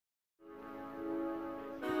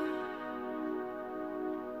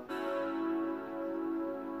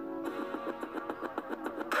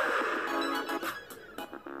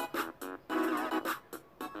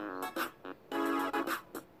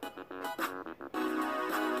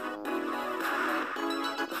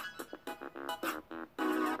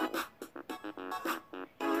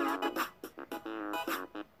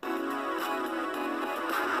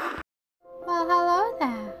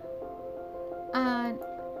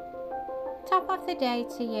Top of the day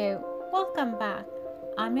to you. Welcome back.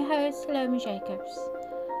 I'm your host, Lomi Jacobs.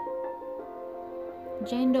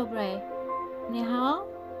 Dzień dobry. Ni hao,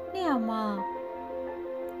 ni hao ma.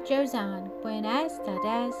 Josan, buenas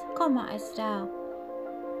tardes, ¿cómo está?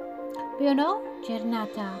 Buono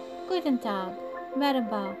giornata, guten Tag,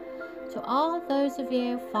 merhaba to all those of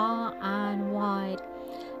you far and wide.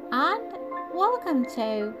 And welcome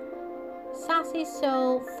to Sassy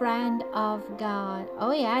Soul Friend of God.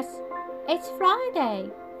 Oh yes, it's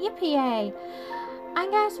Friday. Yippee!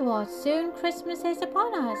 And guess what? Soon Christmas is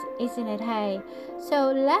upon us, isn't it, hey?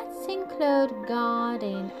 So let's include God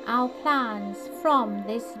in our plans from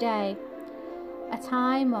this day. A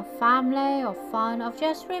time of family, of fun, of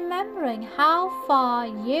just remembering how far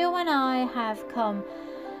you and I have come.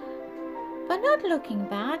 But not looking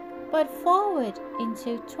back, but forward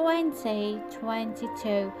into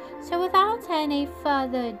 2022. So without any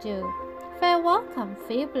further ado, feel welcome,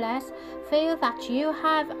 feel blessed, feel that you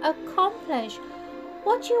have accomplished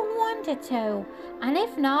what you wanted to. And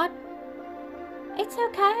if not, it's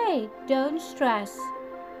okay, don't stress.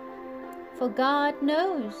 For God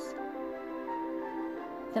knows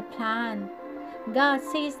the plan. God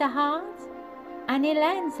sees the heart and He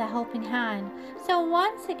lends a helping hand. So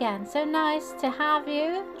once again, so nice to have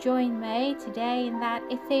you join me today in that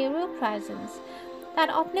ethereal presence, that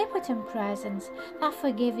omnipotent presence, that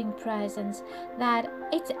forgiving presence, that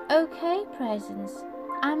it's okay presence.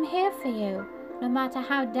 I'm here for you, no matter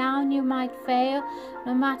how down you might feel,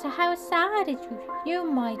 no matter how sad you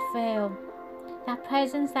might feel. That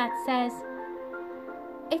presence that says,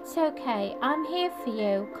 it's okay, I'm here for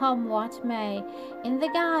you, come what may, in the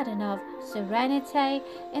garden of serenity,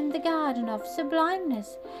 in the garden of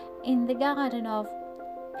sublimeness, in the garden of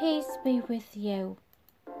peace be with you,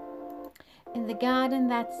 in the garden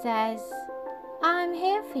that says, I'm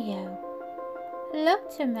here for you. Look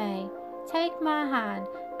to me, take my hand,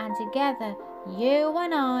 and together you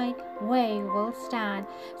and I, we will stand.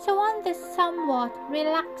 So on this somewhat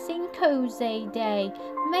relaxing, cozy day,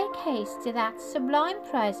 make haste to that sublime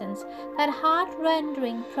presence, that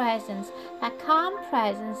heart-rendering presence, that calm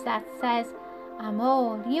presence that says, I'm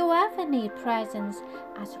all you ever need presence,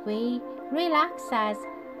 as we relax as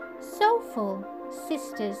soulful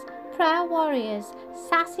sisters, prayer warriors,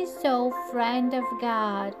 sassy soul friend of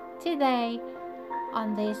God, today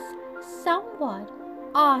on this somewhat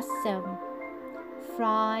awesome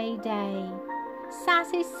Friday,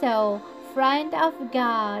 Sassy Soul Friend of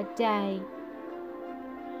God Day.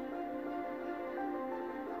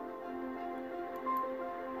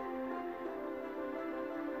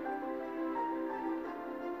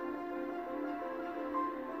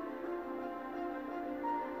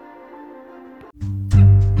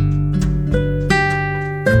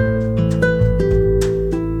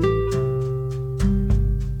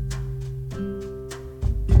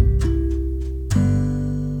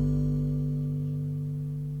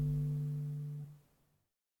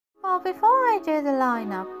 Well, before I do the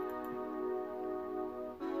lineup,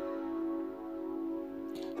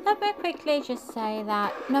 let me quickly just say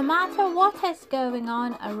that no matter what is going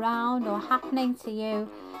on around or happening to you,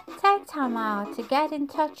 take time out to get in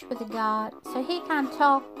touch with God so He can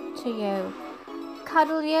talk to you,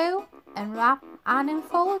 cuddle you, and wrap and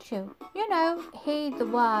enfold you. You know, heed the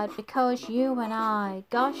word, because you and I,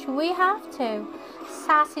 gosh, we have to.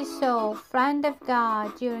 Sassy soul, friend of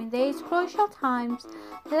God, during these crucial times,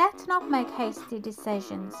 let's not make hasty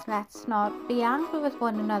decisions. Let's not be angry with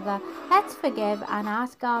one another. Let's forgive and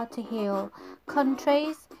ask God to heal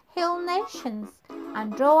countries, heal nations,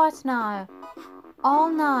 and draw us nigh, all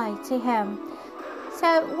nigh to Him.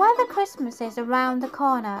 So whether Christmas is around the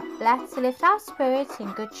corner, let's lift our spirits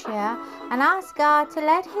in good cheer and ask God to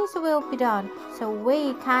let His will be done so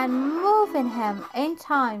we can move in Him in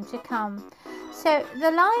time to come. So the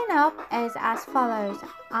lineup is as follows.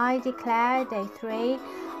 I declare day 3,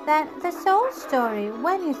 then the soul story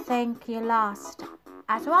when you think you're lost,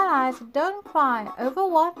 as well as don't cry over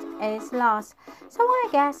what is lost. So I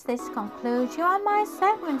guess this concludes you on my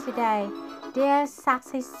segment today. Dear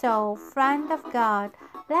sassy soul, friend of God,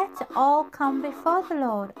 let's all come before the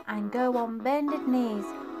Lord and go on bended knees,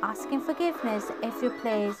 asking forgiveness if you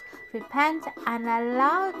please. Repent and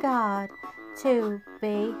allow God to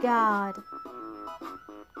be God.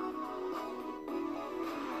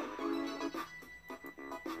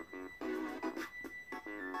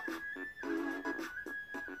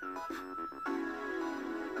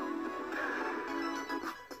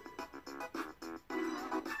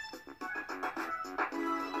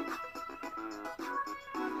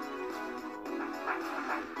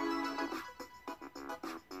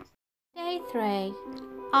 Day 3,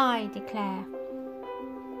 I declare.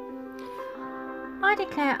 I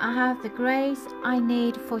declare I have the grace I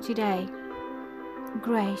need for today.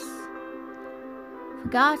 Grace. For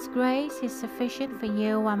God's grace is sufficient for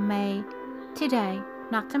you and me today,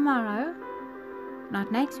 not tomorrow, not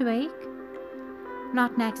next week,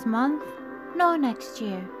 not next month, nor next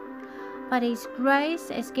year. But His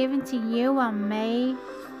grace is given to you and me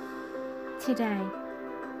today.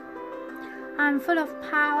 I'm full of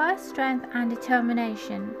power, strength and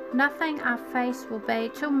determination. Nothing I face will be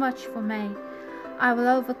too much for me. I will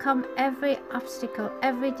overcome every obstacle,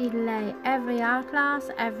 every delay, every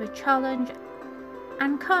outlast, every challenge,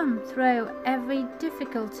 and come through every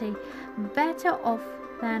difficulty better off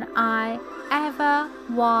than I ever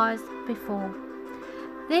was before.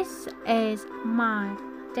 This is my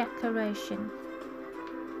declaration.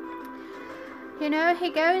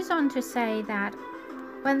 He goes on to say that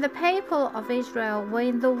when the people of Israel were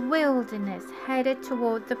in the wilderness headed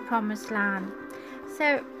toward the promised land.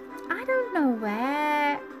 So I don't know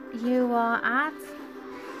where you are at,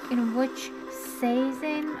 in which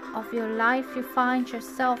season of your life you find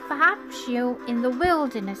yourself. Perhaps you're in the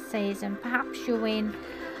wilderness season, perhaps you're in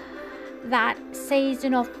that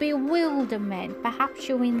season of bewilderment, perhaps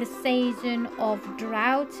you're in the season of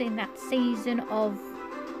drought, in that season of,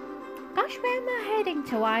 gosh, where am I heading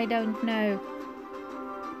to? I don't know.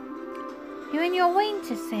 You're in your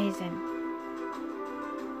winter season,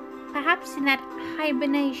 perhaps in that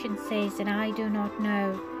hibernation season, I do not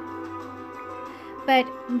know. But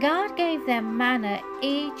God gave them manna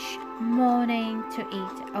each morning to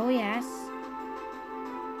eat. Oh yes.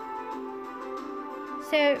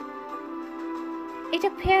 So it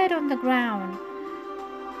appeared on the ground.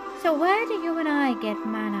 So where do you and I get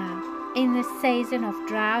manna? In the season of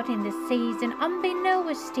drought, in the season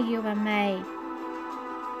unbeknownst to you and me.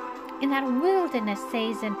 In that wilderness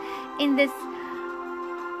season, in this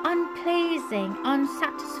unpleasing,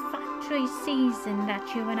 unsatisfactory season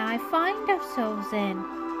that you and I find ourselves in.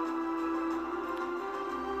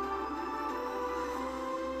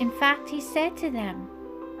 In fact, He said to them,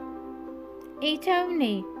 eat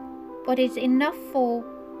only what is enough for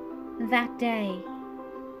that day,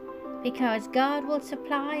 because God will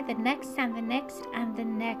supply the next and the next and the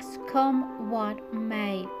next, come what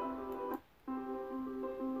may.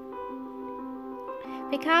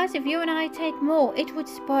 Because if you and I take more, it would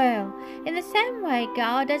spoil. In the same way,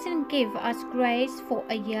 God doesn't give us grace for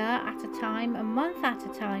a year at a time, a month at a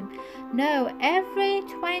time. No, every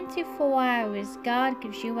 24 hours, God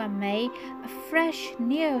gives you and me a fresh,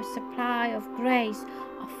 new supply of grace,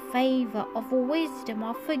 of favor, of wisdom,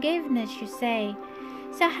 of forgiveness, you say.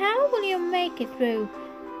 So how will you make it through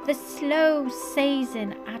the slow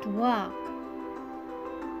season at work?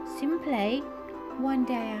 Simply, one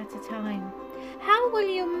day at a time. How will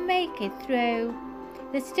you make it through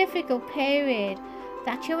this difficult period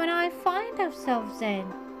that you and I find ourselves in?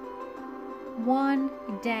 One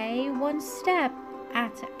day, one step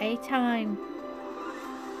at a time.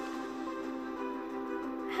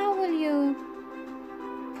 How will you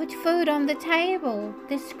put food on the table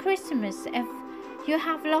this Christmas if you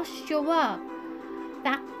have lost your work,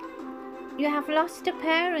 that you have lost a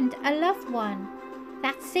parent, a loved one,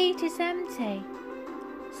 that seat is empty?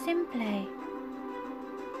 Simply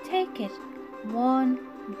take it one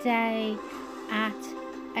day at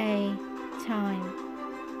a time.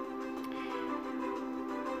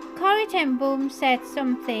 Corrie ten Boom said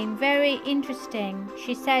something very interesting.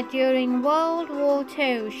 She said during World War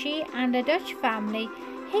II, she and a Dutch family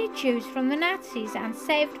hid Jews from the Nazis and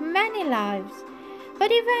saved many lives. But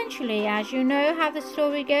eventually, as you know how the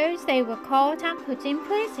story goes, they were caught and put in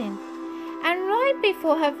prison. And right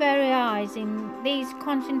before her very eyes in these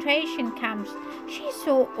concentration camps, she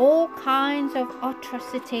saw all kinds of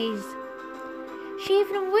atrocities. She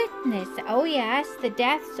even witnessed, oh yes, the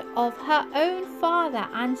deaths of her own father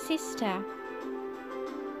and sister.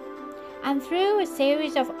 And through a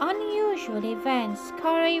series of unusual events,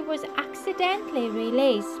 Corrie was accidentally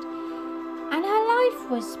released, and her life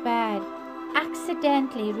was spared.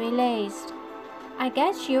 Accidentally released. I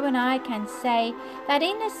guess you and I can say that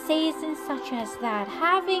in a season such as that,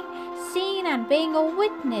 having seen and being a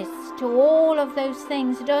witness to all of those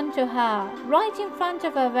things done to her, right in front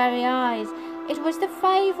of her very eyes, it was the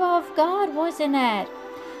favor of God, wasn't it?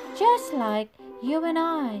 Just like you and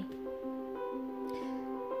I.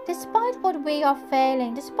 Despite what we are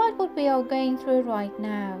feeling, despite what we are going through right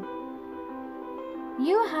now,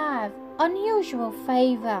 you have unusual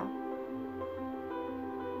favor.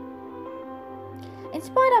 In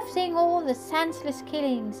spite of seeing all the senseless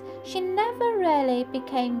killings, she never really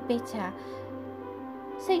became bitter.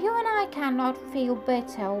 So you and I cannot feel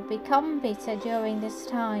bitter or become bitter during this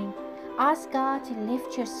time. Ask God to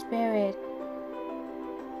lift your spirit.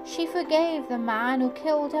 She forgave the man who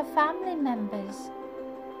killed her family members.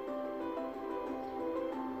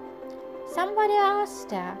 Somebody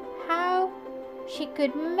asked her how she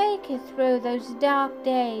could make it through those dark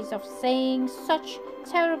days of saying such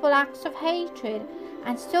terrible acts of hatred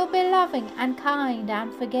and still be loving and kind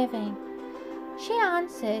and forgiving. She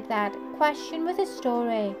answered that question with a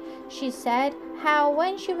story. She said how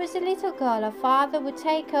when she was a little girl, her father would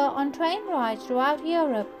take her on train rides throughout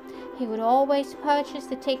Europe. He would always purchase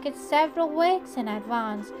the tickets several weeks in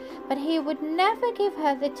advance, but he would never give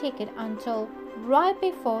her the ticket until right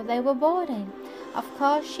before they were boarding. Of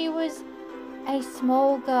course, she was a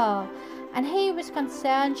small girl, and he was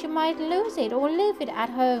concerned she might lose it or leave it at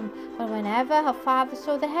home. But whenever her father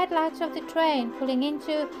saw the headlights of the train pulling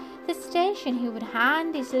into the station, he would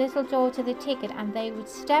hand his little daughter the ticket and they would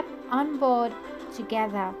step on board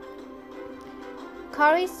together.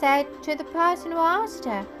 Corrie said to the person who asked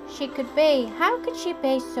her how could she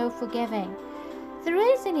be so forgiving? The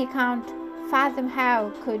reason he can't fathom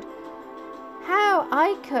how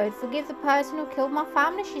I could forgive the person who killed my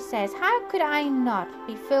family, she says. How could I not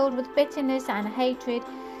be filled with bitterness and hatred?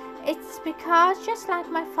 It's because just like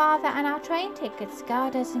my father and our train tickets,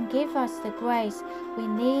 God doesn't give us the grace we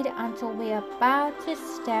need until we are about to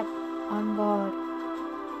step on board.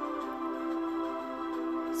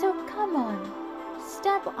 So come on,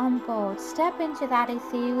 step on board, step into that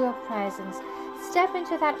ethereal presence, step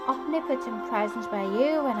into that omnipotent presence where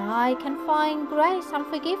you and I can find grace and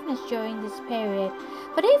forgiveness during this period.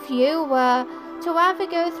 But if you were to ever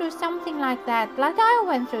go through something like that, like I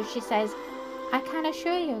went through, she says, I can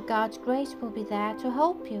assure you God's grace will be there to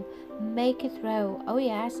help you make it through. Oh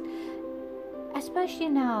yes, especially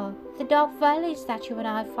now, the dark valleys that you and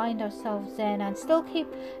I find ourselves in, and still keep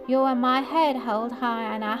you and my head held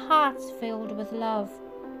high and our hearts filled with love.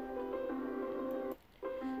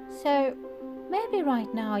 So maybe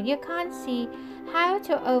right now you can't see how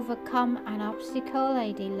to overcome an obstacle,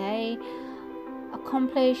 a delay,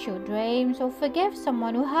 accomplish your dreams, or forgive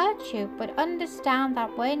someone who hurt you, but understand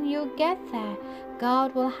that when you get there,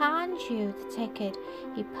 God will hand you the ticket.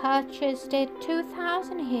 He purchased it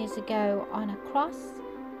 2,000 years ago on a cross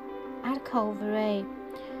at Calvary.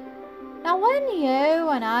 Now when you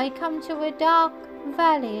and I come to a dark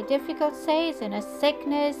valley, a difficult season, a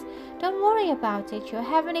sickness, don't worry about it. Your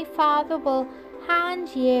Heavenly Father will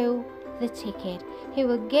hand you the ticket. He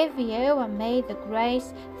will give you and may the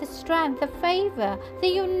grace, the strength, the favor, the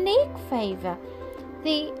unique favor,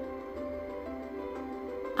 the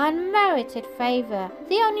unmerited favor,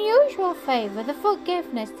 the unusual favor, the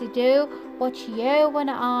forgiveness to do what you and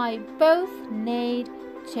I both need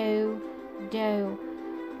to do.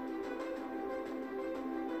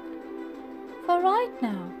 For right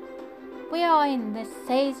now, we are in the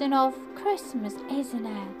season of Christmas, isn't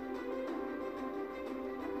it?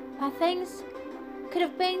 But things could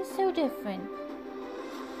have been so different.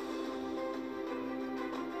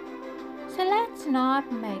 So let's not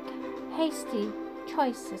make hasty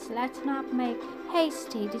choices. Let's not make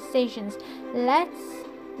hasty decisions. Let's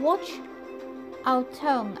watch our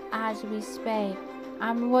tongue as we speak.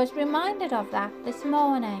 I was reminded of that this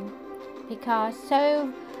morning because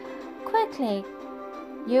so quickly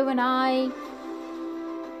you and I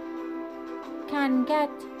can get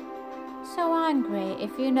so angry,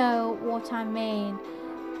 if you know what I mean.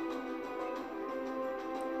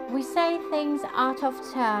 We say things out of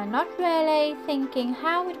turn, not really thinking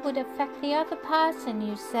how it would affect the other person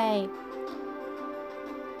you say.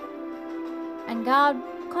 And God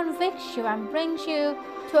convicts you and brings you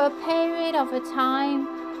to a period of a time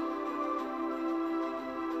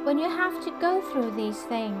when you have to go through these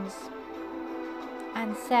things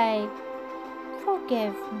and say,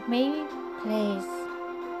 forgive me, please.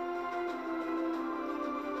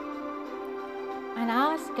 And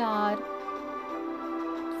ask God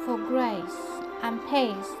for grace and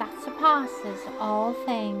peace that surpasses all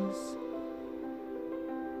things.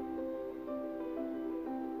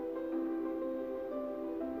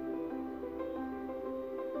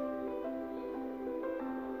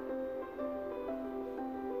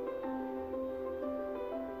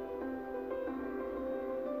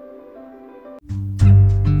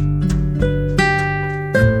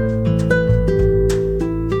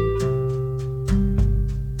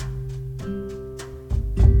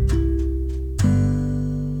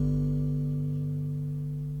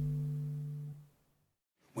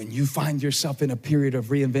 find yourself in a period of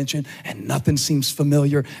reinvention and nothing seems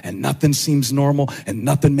familiar and nothing seems normal and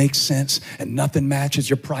nothing makes sense and nothing matches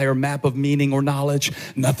your prior map of meaning or knowledge.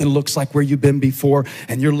 Nothing looks like where you've been before,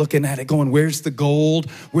 and you're looking at it going, where's the gold?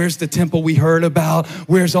 Where's the temple we heard about?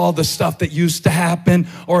 Where's all the stuff that used to happen?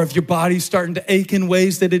 Or if your body's starting to ache in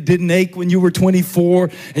ways that it didn't ache when you were 24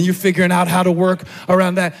 and you're figuring out how to work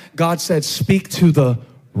around that, God said, speak to the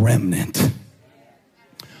remnant.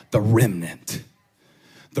 The remnant.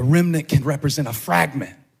 The remnant can represent a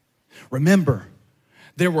fragment. Remember,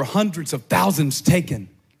 there were hundreds of thousands taken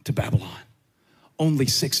to Babylon. Only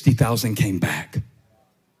 60,000 came back.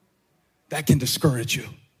 That can discourage you,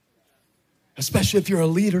 especially if you're a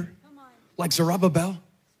leader like Zerubbabel.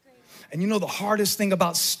 And you know the hardest thing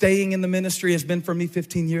about staying in the ministry has been for me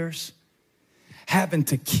 15 years? Having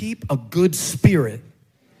to keep a good spirit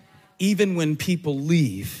even when people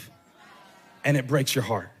leave and it breaks your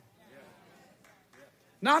heart.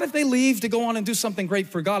 Not if they leave to go on and do something great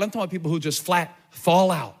for God. I'm talking about people who just flat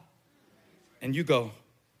fall out. And you go,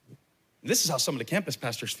 this is how some of the campus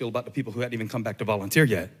pastors feel about the people who hadn't even come back to volunteer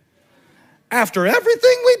yet. After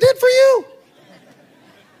everything we did for you?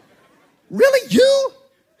 Really, you?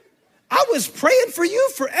 I was praying for you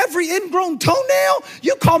for every ingrown toenail.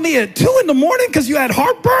 You called me at 2 a.m. because you had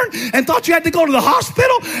heartburn and thought you had to go to the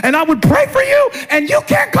hospital, and I would pray for you, and you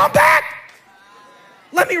can't come back?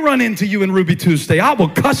 Let me run into you in Ruby Tuesday. I will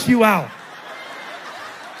cuss you out.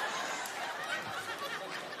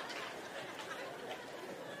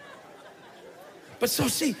 But so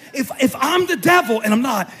see, if I'm the devil, and I'm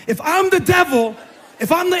not, if I'm the devil,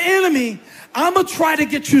 if I'm the enemy, I'm going to try to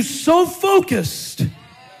get you so focused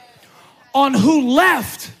on who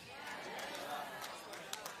left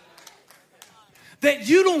that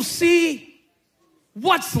you don't see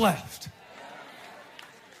what's left.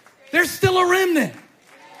 There's still a remnant.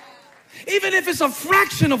 Even if it's a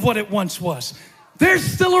fraction of what it once was, there's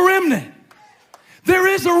still a remnant. There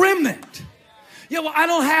is a remnant. Yeah, well, I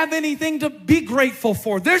don't have anything to be grateful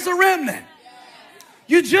for. There's a remnant.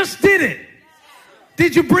 You just did it.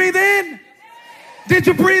 Did you breathe in? Did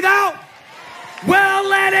you breathe out? Well,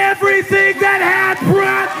 let everything that hath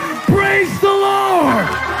breath praise the Lord.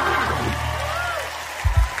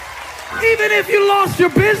 Even if you lost your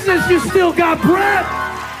business, you still got breath.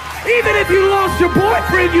 Even if you lost your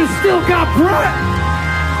boyfriend, you still got breath.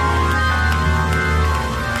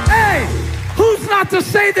 Hey, who's not to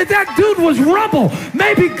say that that dude was rubble?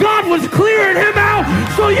 Maybe God was clearing him out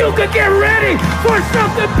so you could get ready for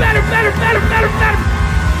something better.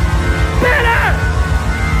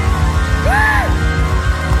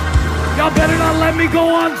 Y'all better not let me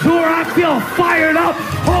go on tour. I feel fired up.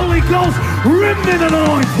 Holy Ghost, remnant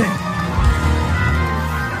anointing.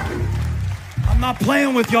 I'm not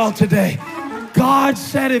playing with y'all today. God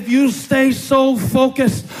said if you stay so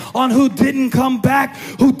focused on who didn't come back,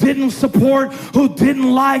 who didn't support, who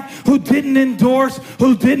didn't like, who didn't endorse,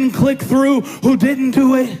 who didn't click through, who didn't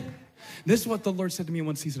do it. This is what the Lord said to me in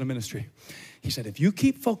one season of ministry. He said, if you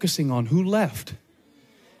keep focusing on who left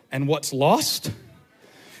and what's lost,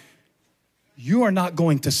 you are not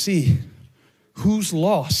going to see who's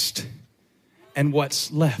lost and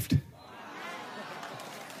what's left.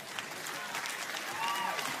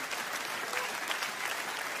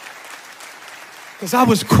 Because I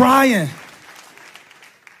was crying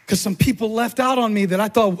because some people left out on me that I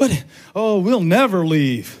thought, we'll never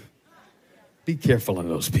leave. Be careful of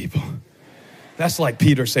those people. That's like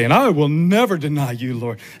Peter saying, I will never deny you,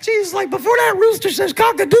 Lord. Jesus, like before that rooster says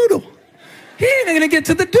cock-a-doodle, he ain't going to get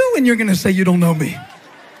to the do and you're going to say you don't know me.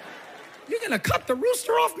 You're going to cut the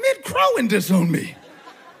rooster off mid-crow and disown me.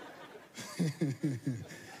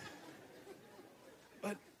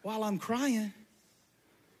 But while I'm crying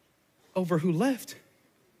over who left,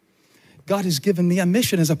 God has given me a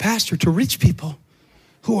mission as a pastor to reach people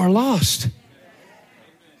who are lost.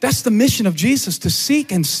 That's the mission of Jesus, to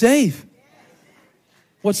seek and save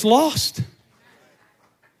what's lost.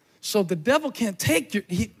 So the devil can't take your,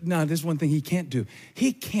 there's one thing he can't do.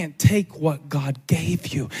 He can't take what God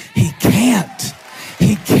gave you. He can't.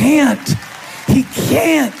 He can't. He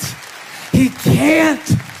can't. He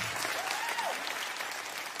can't.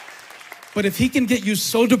 But if he can get you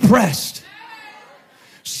so depressed,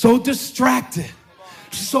 so distracted,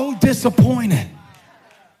 so disappointed,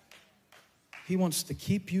 he wants to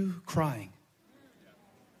keep you crying,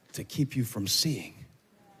 to keep you from seeing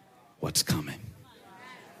what's coming.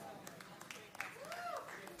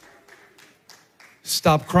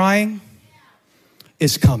 Stop crying,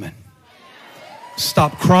 it's coming.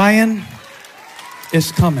 Stop crying,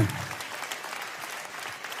 it's coming.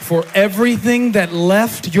 For everything that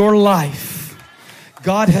left your life,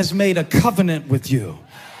 God has made a covenant with you.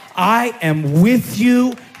 I am with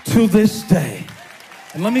you to this day.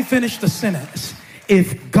 And let me finish the sentence.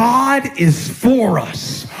 If God is for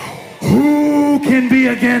us, who can be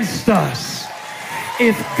against us?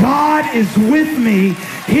 If God is with me,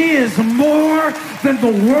 he is more than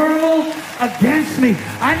the world against me.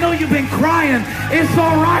 I know you've been crying. It's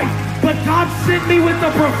all right. But God sent me with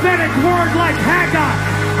the prophetic word like Haggai.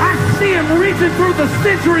 I see him reaching through the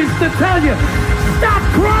centuries to tell you, stop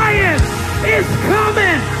crying. It's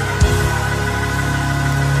coming.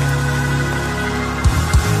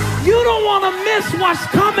 You don't want to miss what's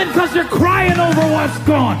coming because you're crying over what's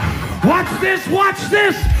gone. Watch this, watch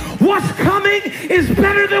this. What's coming is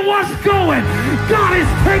better than what's going. God is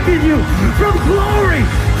taking you from glory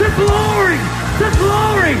to glory to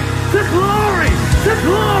glory to glory to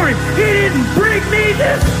glory. He didn't bring me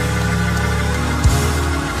this.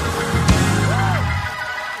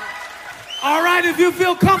 All right, if you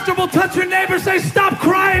feel comfortable, touch your neighbor. Say, stop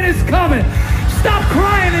crying, it's coming. Stop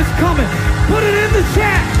crying, it's coming. Put it in the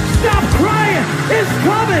chat. Stop crying, it's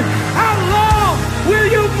coming. How long will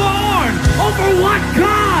you mourn over what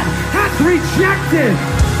God has rejected?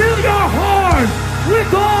 Fill your horn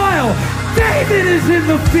with oil. David is in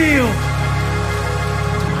the field.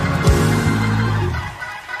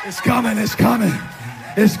 It's coming, it's coming.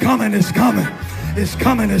 It's coming, it's coming. It's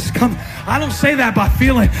coming, it's coming. I don't say that by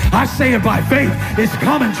feeling. I say it by faith. It's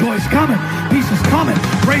coming, joy is coming. Peace is coming.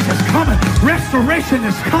 Praise is coming. Restoration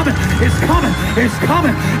is coming. It's coming, it's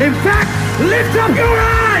coming. In fact, lift up your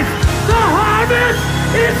eyes. The harvest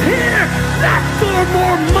is here. Not 4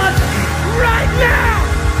 more months. Right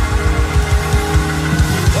now.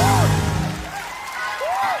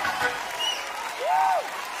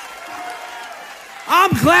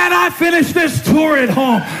 I'm glad I finished this tour at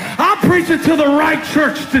home. I'm preaching to the right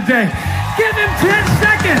church today. Give him 10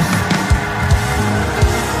 seconds.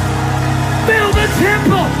 Fill the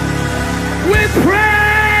temple with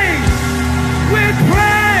praise. With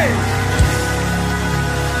praise.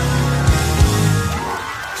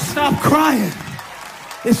 Stop crying.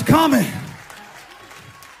 It's coming.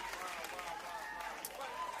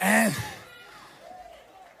 And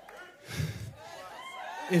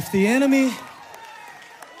if the enemy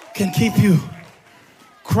can keep you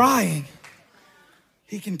crying,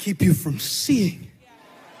 he can keep you from seeing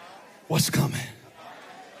what's coming.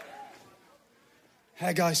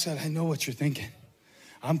 Haggai said, I know what you're thinking.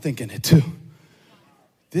 I'm thinking it too.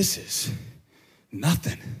 This is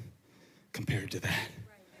nothing compared to that.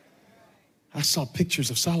 I saw pictures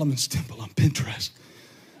of Solomon's temple on Pinterest.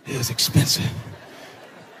 It was expensive.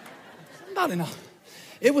 Not enough.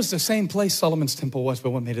 It was the same place Solomon's temple was, but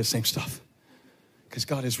what made it the same stuff? Because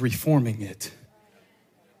God is reforming it.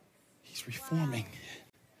 He's reforming it.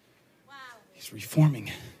 He's reforming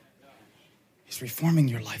it. He's reforming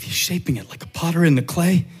your life. He's shaping it like a potter in the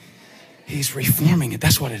clay. He's reforming it.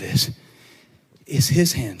 That's what it is. It's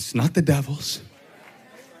his hands, not the devil's.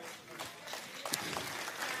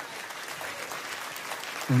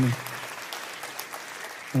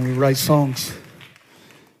 When we write songs,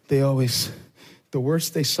 the worse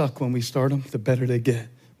they suck when we start them, the better they get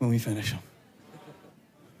when we finish them.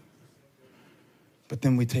 But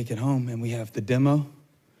then we take it home and we have the demo,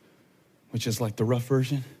 which is like the rough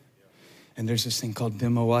version. And there's this thing called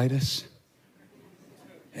demoitis.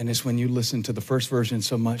 And it's when you listen to the first version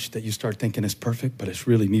so much that you start thinking it's perfect, but it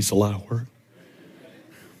really needs a lot of work.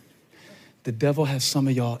 The devil has some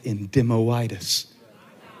of y'all in demoitis.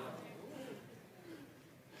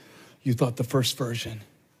 You thought the first version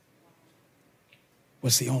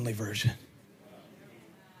was the only version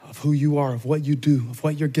of who you are, of what you do, of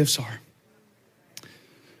what your gifts are.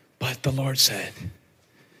 But the Lord said,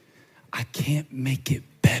 I can't make it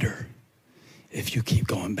better if you keep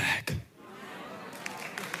going back.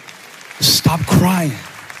 Stop crying.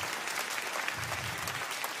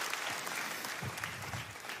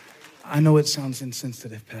 I know it sounds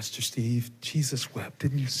insensitive, Pastor Steve. Jesus wept.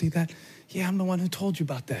 Didn't you see that? Yeah, I'm the one who told you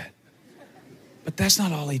about that. But that's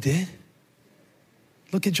not all he did.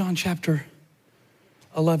 Look at John chapter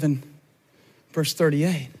 11, verse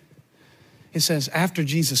 38. It says, after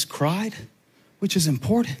Jesus cried, which is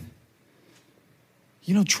important.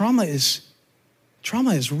 You know, trauma is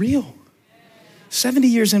real. 70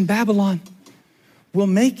 years in Babylon will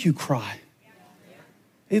make you cry.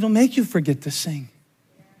 It'll make you forget to sing.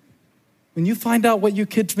 When you find out what your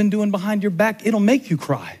kid's been doing behind your back, it'll make you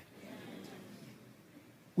cry.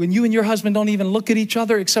 When you and your husband don't even look at each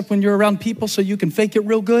other except when you're around people so you can fake it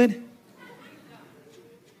real good,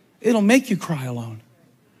 it'll make you cry alone.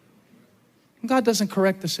 God doesn't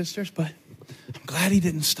correct the sisters, but I'm glad he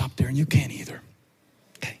didn't stop there, and you can't either.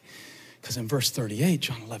 Okay, because in verse 38,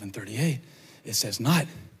 John 11:38, it says, not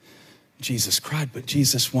Jesus cried, but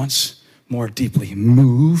Jesus, once more deeply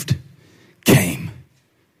moved, came.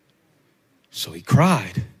 So he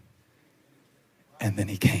cried, and then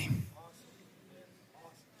he came.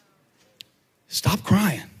 Stop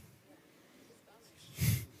crying.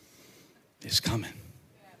 It's coming.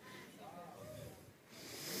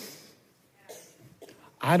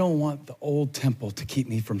 I don't want the old temple to keep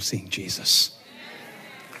me from seeing Jesus.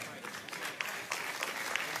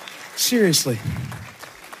 Seriously.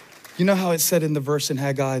 You know how it said in the verse in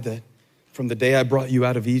Haggai that from the day I brought you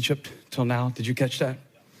out of Egypt till now? Did you catch that?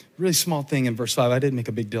 Really small thing in verse 5. I didn't make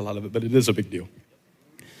a big deal out of it, but it is a big deal.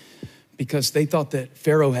 Because they thought that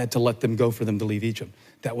Pharaoh had to let them go for them to leave Egypt.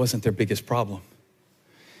 That wasn't their biggest problem.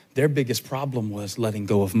 Their biggest problem was letting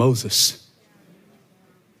go of Moses.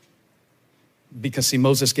 Because see,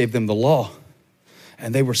 Moses gave them the law,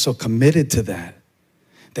 and they were so committed to that,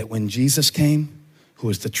 that when Jesus came, who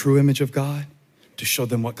is the true image of God, to show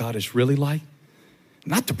them what God is really like,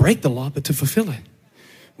 not to break the law, but to fulfill it.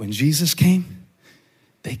 When Jesus came,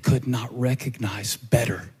 they could not recognize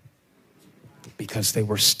better because they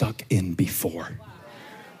were stuck in before.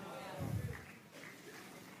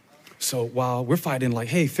 So while we're fighting like,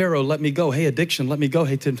 hey, Pharaoh, let me go. Hey, addiction, let me go.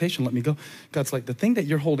 Hey, temptation, let me go. God's like, the thing that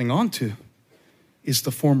you're holding on to is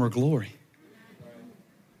the former glory.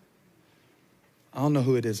 I don't know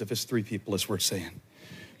who it is. If it's 3 people, it's worth saying.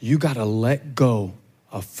 You got to let go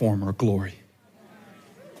of former glory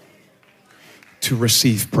to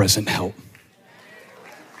receive present help.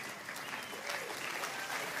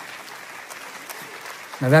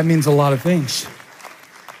 Now that means a lot of things.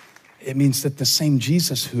 It means that the same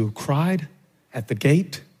Jesus who cried at the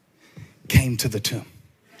gate came to the tomb.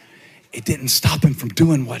 It didn't stop him from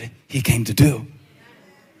doing what he came to do.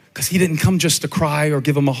 Because he didn't come just to cry or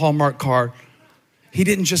give them a Hallmark card. He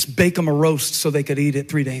didn't just bake them a roast so they could eat it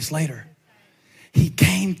 3 days later. He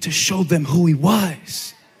came to show them who he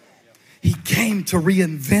was. He came to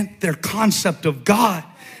reinvent their concept of God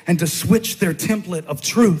and to switch their template of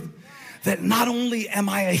truth. That not only am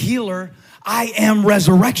I a healer, I am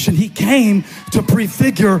resurrection. He came to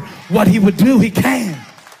prefigure what he would do. He came.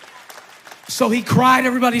 So he cried.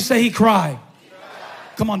 Everybody say he cried.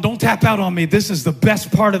 Come on, don't tap out on me. This is the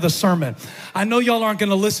best part of the sermon. I know y'all aren't going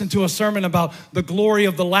to listen to a sermon about the glory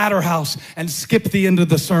of the latter house and skip the end of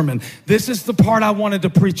the sermon. This is the part I wanted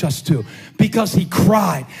to preach us to, because he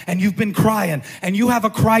cried, and you've been crying, and you have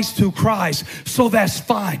a Christ who cries, so that's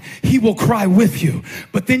fine. He will cry with you.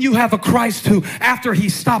 But then you have a Christ who, after he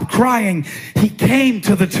stopped crying, he came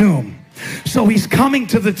to the tomb. So he's coming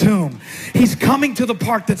to the tomb. He's coming to the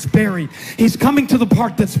part that's buried. He's coming to the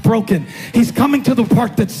part that's broken. He's coming to the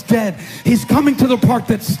part that's dead. He's coming to the part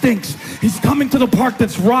that stinks. He's coming to the part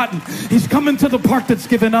that's rotten. He's coming to the part that's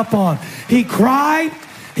given up on. He cried,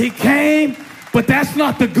 he came, but that's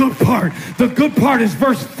not the good part. The good part is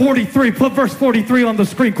verse 43. Put verse 43 on the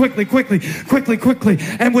screen quickly, quickly, quickly, quickly.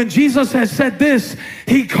 And when Jesus has said this,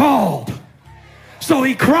 he called. So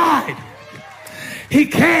he cried. He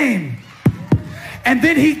came. And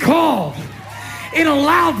then he called in a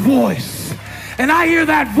loud voice. And I hear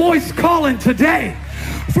that voice calling today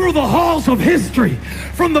through the halls of history,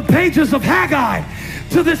 from the pages of Haggai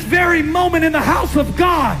to this very moment in the house of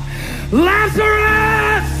God.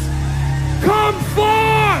 Lazarus, come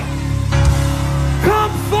forth!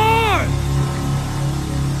 Come forth!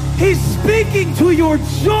 He's speaking to your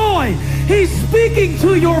joy. He's speaking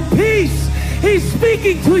to your peace. He's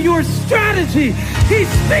speaking to your strategy. He's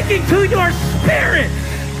speaking to your spirit.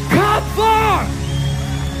 Come forth.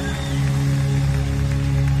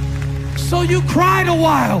 So you cried a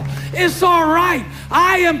while. It's all right.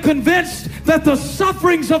 I am convinced that the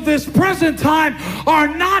sufferings of this present time are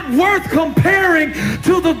not worth comparing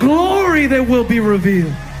to the glory that will be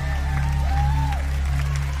revealed.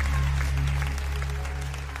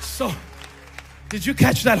 So, did you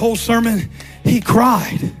catch that whole sermon? He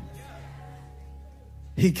cried.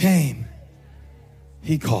 He came.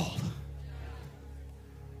 He called.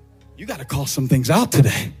 You got to call some things out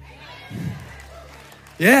today.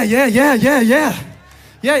 Yeah. Yeah,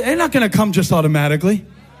 they're not going to come just automatically.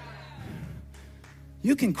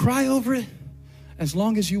 You can cry over it as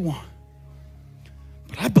long as you want.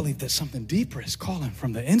 But I believe that something deeper is calling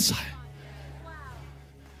from the inside.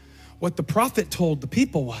 What the prophet told the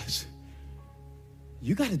people was,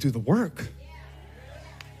 you got to do the work.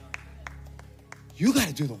 You got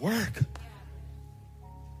to do the work.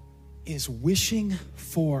 Is wishing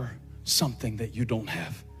for something that you don't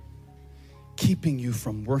have keeping you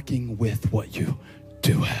from working with what you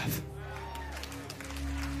do have?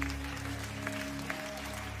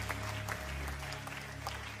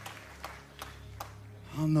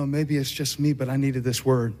 I don't know, maybe it's just me, but I needed this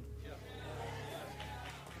word.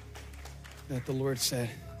 that the Lord said,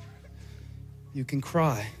 you can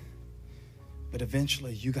cry, but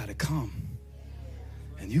eventually you got to come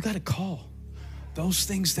and you got to call those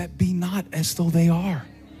things that be not as though they are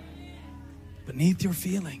beneath your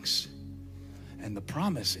feelings. And the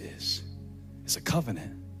promise is, it's a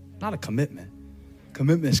covenant, not a commitment.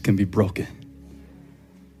 Commitments can be broken.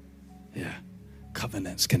 Yeah,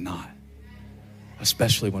 covenants cannot,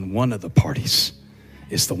 especially when one of the parties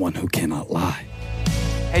is the one who cannot lie.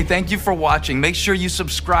 Hey, thank you for watching. Make sure you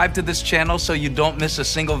subscribe to this channel so you don't miss a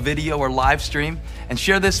single video or live stream, and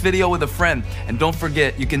share this video with a friend. And don't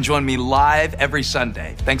forget, you can join me live every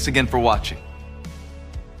Sunday. Thanks again for watching.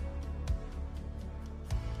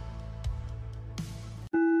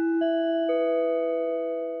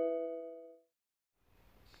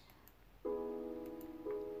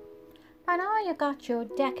 By now you got your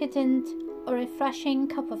decadent or refreshing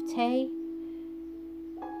cup of tea,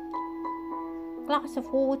 glass of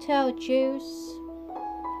water or juice,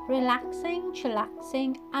 relaxing,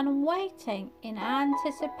 chillaxing and waiting in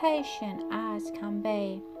anticipation as can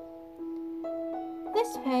be.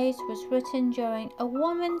 This piece was written during a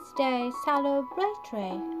Women's Day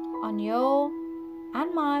celebratory on your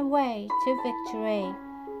and my way to victory.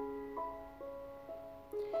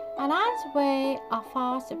 And as we are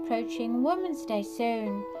fast approaching Women's Day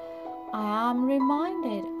soon, I am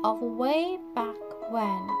reminded of way back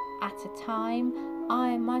when, at a time,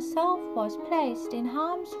 I myself was placed in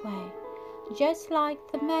harm's way, just like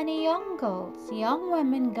the many young girls, young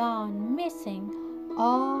women gone missing,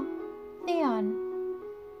 or the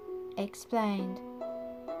unexplained.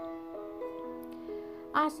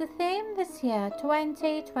 As the theme this year,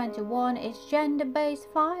 2021, is gender-based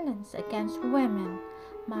violence against women,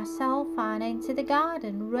 myself and Into the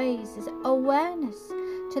Garden raises awareness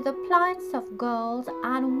to the plights of girls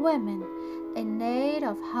and women in need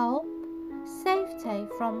of help, safety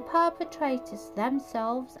from perpetrators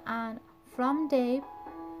themselves and from deep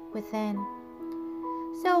within.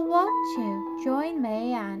 So won't you join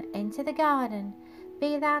me and Into the Garden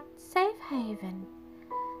be that safe haven,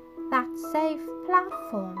 that safe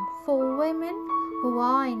platform for women who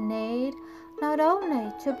are in need not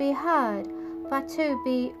only to be heard but to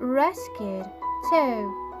be rescued,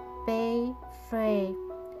 to be free.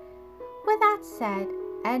 With that said,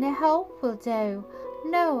 any help will do,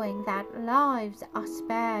 knowing that lives are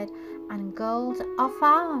spared and girls are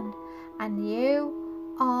found, and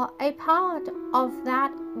you are a part of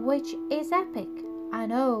that which is epic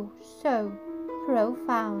and oh so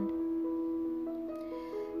profound.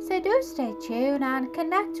 So do stay tuned and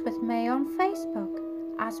connect with me on Facebook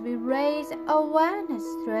as we raise awareness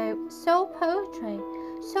through soul poetry,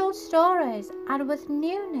 soul stories, and with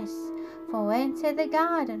newness. For Into the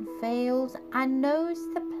Garden feels and knows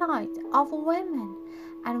the plight of women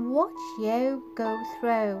and what you go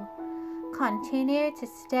through. Continue to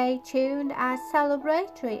stay tuned as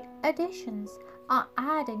celebratory editions are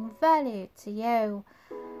adding value to you.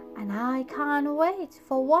 And I can't wait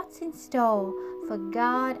for what's in store, for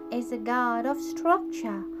God is a God of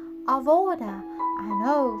structure, of order, and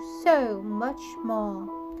oh so much more.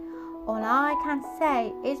 All I can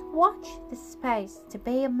say is watch the space to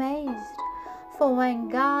be amazed, for when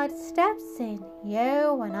God steps in,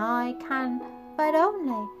 you and I can but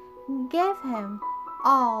only give Him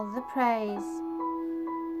all the praise.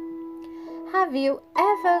 Have you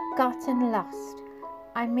ever gotten lost?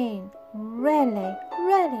 I mean really,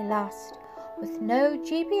 really lost, with no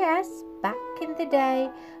GPS back in the day,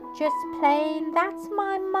 just plain that's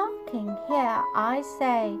my marking here I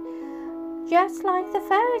say, just like the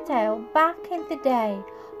fairy tale back in the day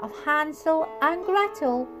of Hansel and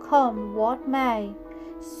Gretel, come what may,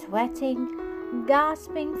 sweating,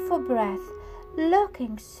 gasping for breath,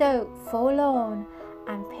 looking so forlorn,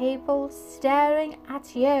 and people staring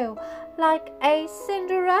at you like a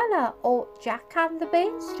Cinderella or Jack and the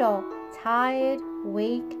Beanstalk, tired,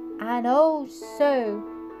 weak, and oh so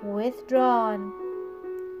withdrawn.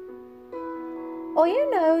 Or you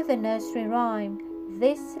know the nursery rhyme,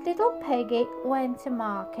 this little piggy went to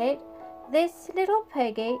market, this little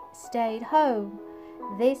piggy stayed home,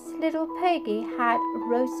 this little piggy had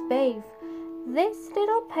roast beef, this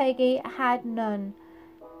little piggy had none,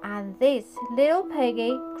 and this little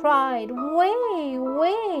piggy cried, wee,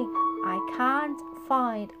 wee, I can't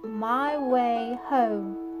find my way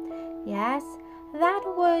home. Yes, that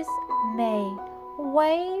was me,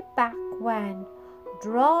 way back when,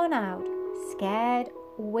 drawn out, scared,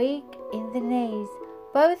 weak in the knees,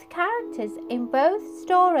 both characters in both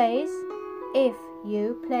stories, if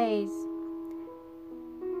you please.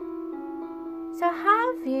 So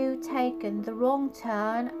have you taken the wrong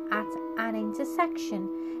turn at an intersection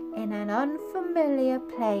in an unfamiliar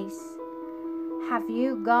place? Have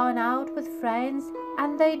you gone out with friends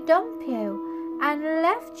and they dump you and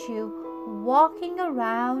left you walking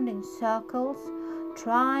around in circles,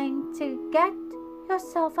 trying to get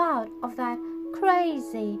yourself out of that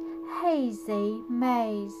crazy, hazy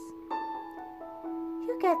maze?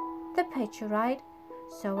 You get the picture, right?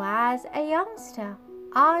 So as a youngster,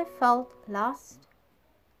 I felt lost,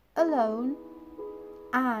 alone,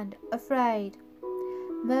 and afraid.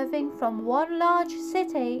 Moving from one large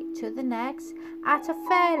city to the next at a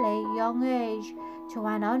fairly young age to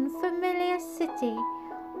an unfamiliar city,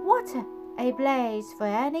 what a blaze for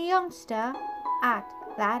any youngster at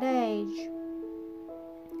that age.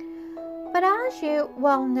 But as you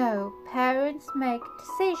well know, parents make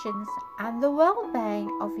decisions and the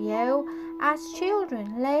well-being of you as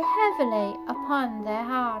children lay heavily upon their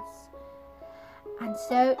hearts. And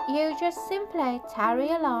so you just simply tarry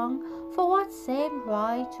along for what seemed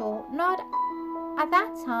right or not. At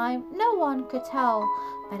that time, no one could tell,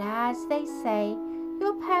 but as they say,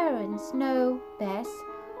 your parents know best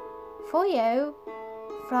for you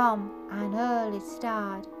from an early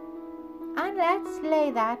start. And let's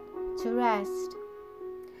lay that to rest.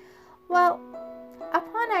 Well,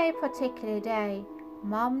 upon a particular day,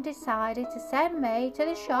 Mom decided to send me to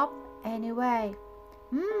the shop anyway.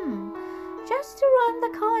 Just around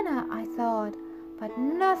the corner, I thought, but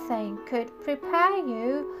nothing could prepare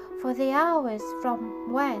you for the hours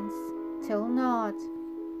from whence till not.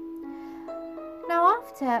 Now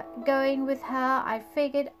after going with her, I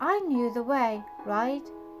figured I knew the way, right?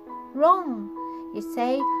 Wrong. You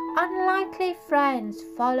see, unlikely friends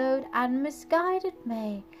followed and misguided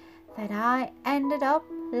me, that I ended up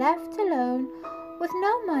left alone with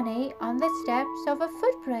no money on the steps of a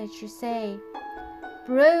footbridge, you see.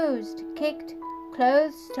 Bruised, kicked,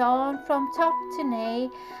 clothes torn from top to knee,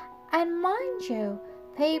 and mind you,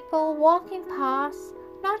 people walking past,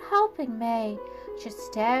 not helping me, just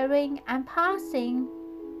staring and passing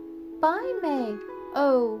by me.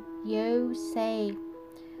 Oh, you see.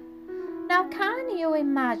 Now can you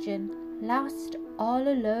imagine, lost all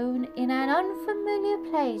alone in an unfamiliar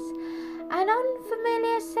place, an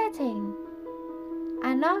unfamiliar setting,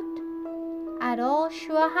 and not at all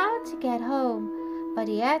sure how to get home, but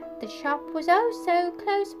yet the shop was oh so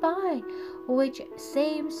close by, which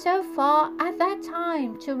seemed so far at that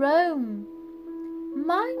time to roam.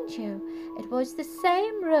 Mind you, it was the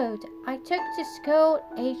same route I took to school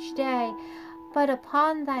each day, but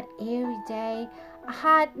upon that eerie day I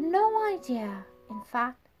had no idea. In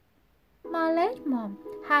fact, my late mum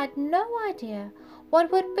had no idea what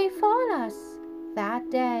would befall us that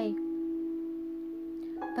day.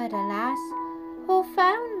 But alas, who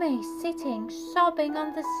found me sitting sobbing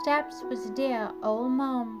on the steps was dear old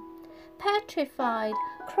Mum, petrified,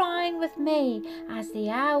 crying with me as the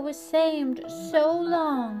hours seemed so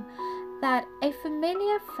long that a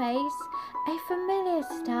familiar face, a familiar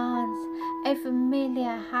stance, a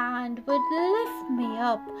familiar hand would lift me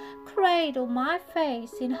up, cradle my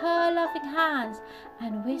face in her loving hands,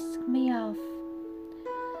 and whisk me off.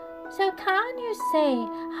 So can you see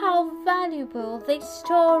how valuable these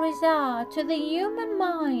stories are to the human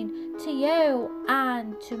mind, to you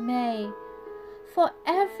and to me? For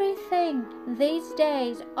everything these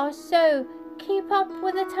days are so keep up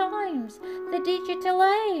with the times, the digital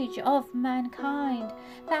age of mankind,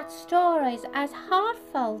 that stories as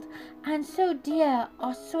heartfelt and so dear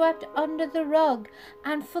are swept under the rug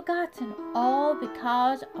and forgotten, all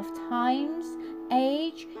because of times,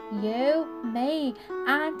 age, you, me,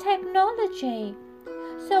 and technology.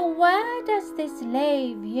 So where does this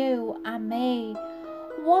leave you and me?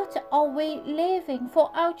 What are we leaving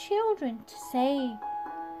for our children to see?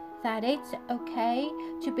 That it's okay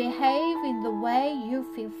to behave in the way you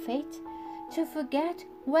feel fit, to forget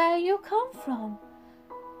where you come from,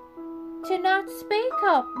 to not speak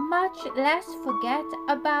up, much less forget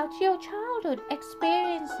about your childhood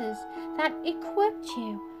experiences that equipped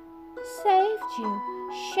you, saved you,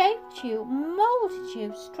 shaped you, molded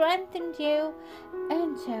you, strengthened you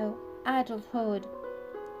into adulthood.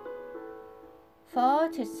 For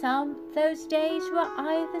to some, those days were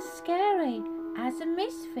either scary as a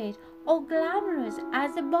misfit or glamorous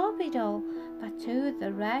as a Barbie doll, but to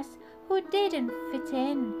the rest who didn't fit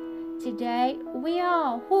in, today we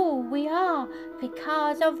are who we are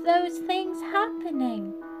because of those things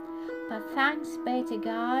happening. But thanks be to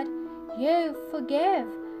God, you forgive,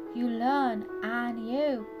 you learn, and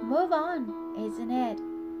you move on, isn't it?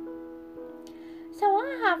 So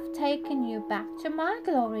I have taken you back to my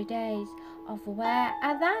glory days of where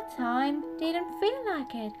at that time didn't feel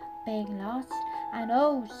like it, being lost and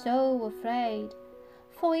oh so afraid.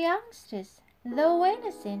 For youngsters, though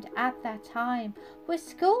innocent at that time, were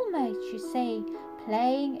schoolmates, you see,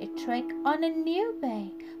 playing a trick on a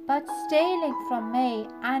newbie, but stealing from me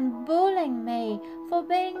and bullying me for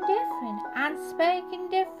being different and speaking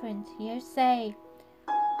different, you see.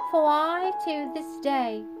 For I, to this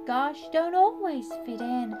day, gosh, don't always fit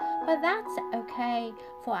in, but that's okay,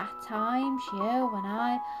 for at times you and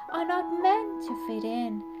I are not meant to fit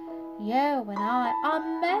in. You and I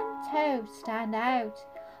are meant to stand out,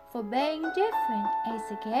 for being different is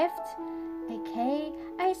a gift, a key,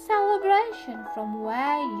 a celebration from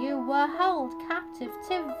where you were held captive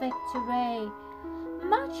to victory.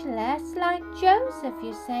 Much less like Joseph,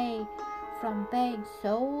 you see, from being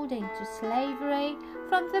sold into slavery,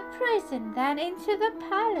 from the prison then into the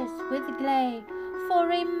palace with glee. For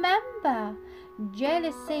remember,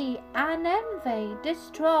 jealousy and envy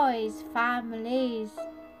destroys families.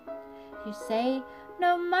 You see,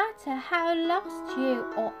 no matter how lost you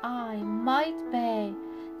or I might be,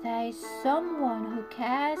 there is someone who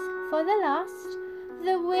cares for the lost,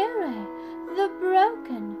 the weary, the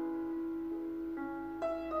broken,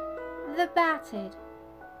 the battered,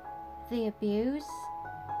 the abused,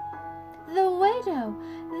 the widow,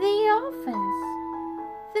 the orphans,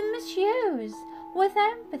 the misused, with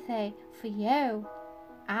empathy for you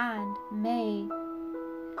and me.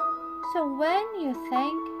 So when you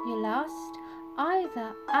think you're lost,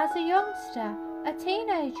 either as a youngster, a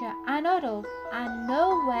teenager, an adult, and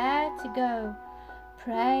know where to go,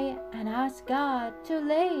 pray and ask God to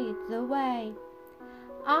lead the way.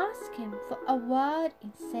 Ask Him for a word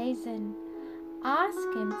in season. Ask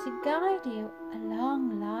Him to guide you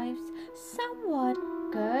along life's somewhat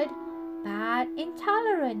good, bad,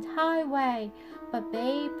 intolerant highway. But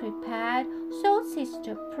be prepared, soul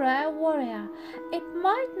sister, prayer warrior. It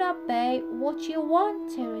might not be what you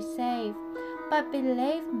want to receive, but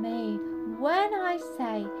believe me when I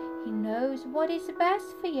say He knows what is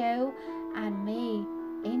best for you and me.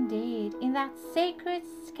 Indeed, in that secret,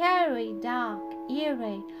 scary, dark,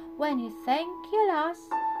 eerie, when you think you're lost,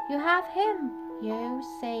 you have Him, you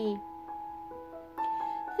see.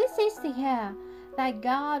 This is the year that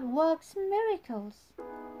God works miracles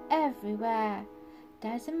everywhere.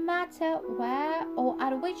 Doesn't matter where or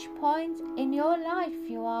at which point in your life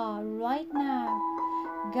you are right now.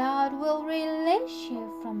 God will release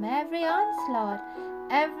you from every onslaught,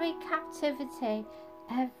 every captivity,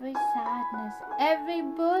 every sadness, every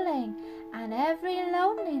bullying, and every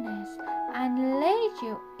loneliness, and lead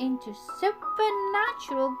you into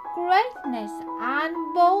supernatural greatness and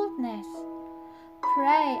boldness.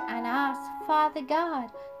 Pray and ask Father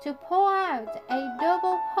God to pour out a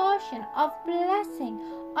double portion of blessing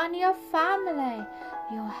on your family,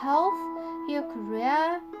 your health, your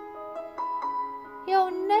career, your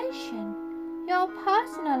nation, your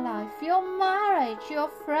personal life, your marriage, your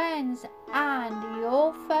friends, and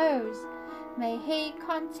your foes. May He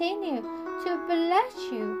continue to bless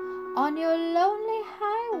you on your lonely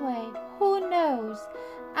highway, who knows,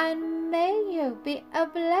 and may you be a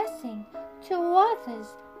blessing to others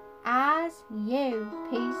as you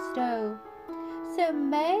bestow. So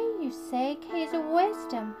may you seek His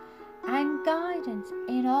wisdom and guidance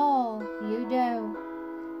in all you do.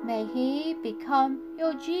 May He become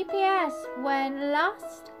your GPS when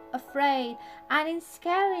lost, afraid, and in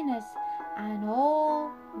scariness, and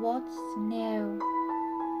all what's new.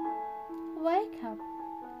 Wake up,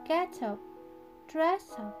 get up,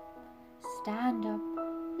 dress up, stand up,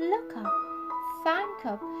 look up, thank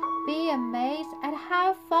up, be amazed at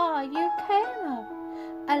how far you came up.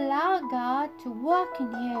 Allow God to work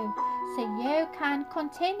in you so you can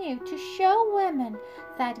continue to show women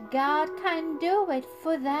that God can do it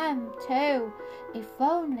for them too, if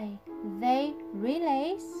only they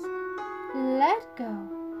release, let go,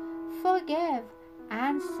 forgive,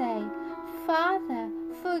 and say, Father,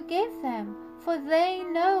 forgive them, for they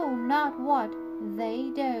know not what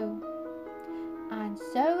they do. And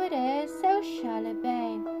so it is, so shall it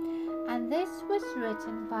be. And this was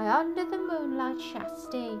written by Under the Moonlight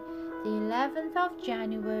Sassy, the 11th of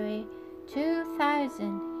January,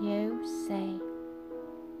 2000 UC.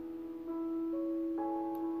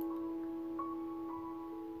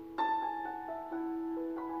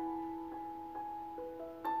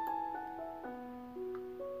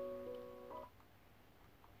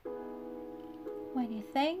 When you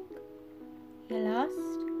think you're lost,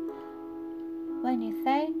 when you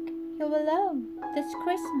think you're alone this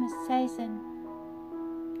Christmas season,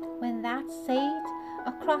 when that seat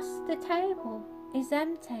across the table is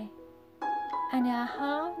empty and your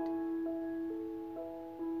heart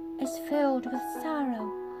is filled with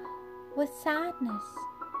sorrow, with sadness,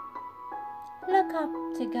 look up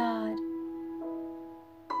to God.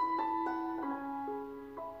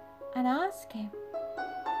 and ask Him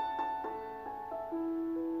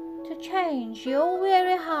to change your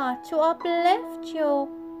weary heart, to uplift your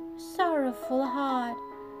sorrowful heart.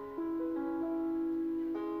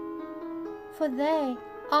 For they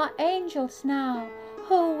are angels now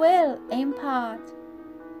who will impart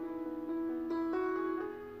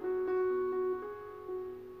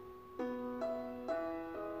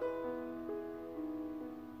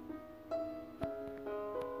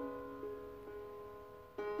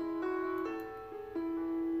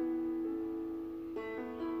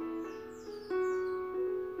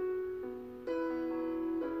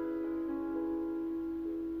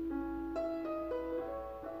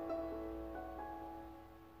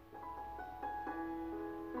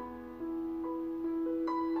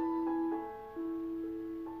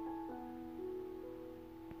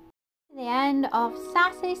the end of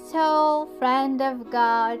Sassy Soul, Friend of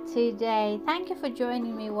God today. Thank you for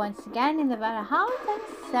joining me once again in the very heart and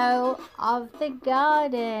soul of the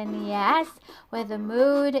garden. Yes, where the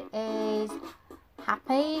mood is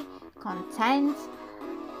happy, content,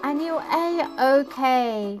 and you are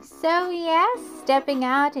okay. So yes, stepping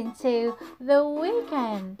out into the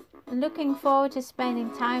weekend. Looking forward to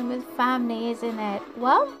spending time with family, isn't it?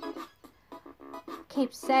 Well,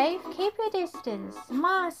 keep safe, keep your distance,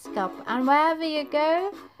 mask up, and wherever you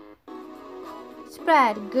go,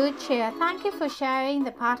 spread good cheer. Thank you for sharing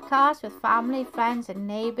the podcast with family, friends, and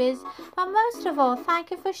neighbors. But most of all, thank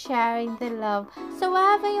you for sharing the love. So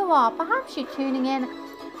wherever you are, perhaps you're tuning in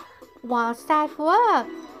whilst at work,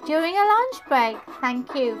 during a lunch break.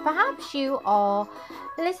 Thank you. Perhaps you are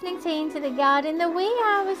listening to Into the Garden the wee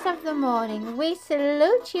hours of the morning. We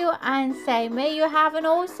salute you and say, may you have an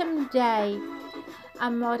awesome day.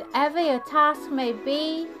 And whatever your task may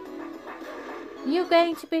be, you're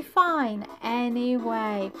going to be fine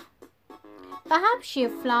anyway. Perhaps you're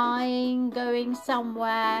flying, going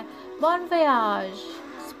somewhere, bon voyage,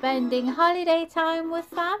 spending holiday time with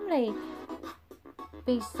family.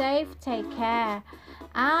 Be safe, take care,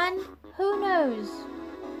 and who knows,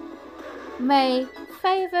 may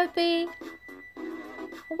favor be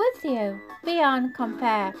with you beyond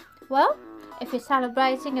compare. Well, if you're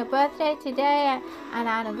celebrating a birthday today, an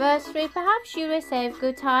anniversary, perhaps you receive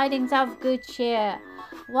good tidings of good cheer.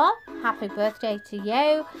 Well, happy birthday to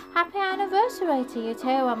you, happy anniversary to you too,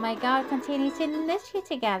 and may God continue to knit you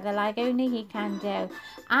together like only He can do.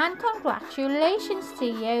 And congratulations to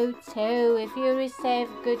you too if you receive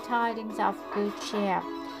good tidings of good cheer.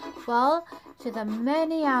 Well, to the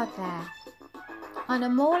many out there, on a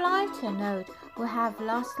more lighter note, who have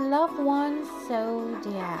lost loved ones so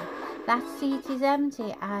dear, that seat is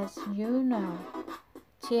empty, as you know.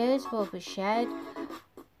 Tears will be shed,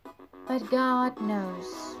 but God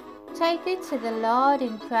knows. Take it to the Lord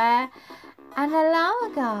in prayer and allow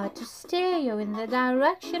God to steer you in the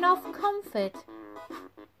direction of comfort,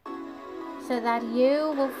 so that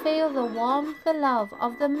you will feel the warmth, the love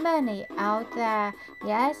of the many out there.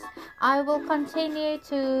 Yes, I will continue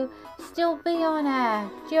to still be on air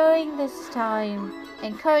during this time,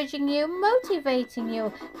 encouraging you, motivating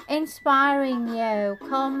you, inspiring you,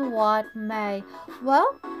 come what may.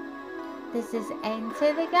 Well, this is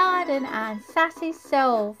Into the Garden and Sassy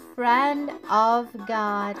Soul, Friend of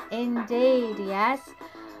God. Indeed, yes.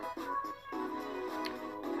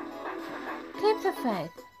 Keep the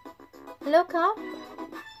faith. Look up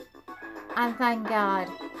and thank God.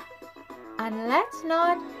 And let's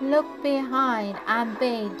not look behind and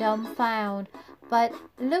be dumbfounded, but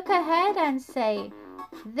look ahead and say,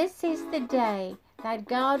 this is the day that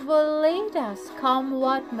God will lead us, come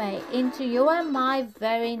what may, into you and my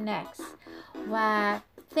very next, where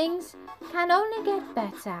things can only get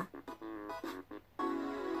better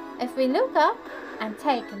if we look up and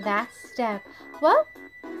take that step. Well,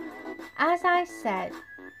 as I said,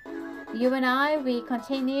 you and I, we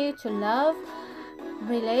continue to love,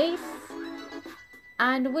 release,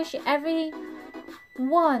 and wish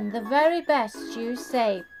everyone the very best, you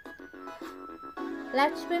say.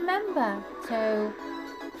 Let's remember to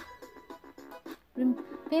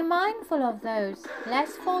be mindful of those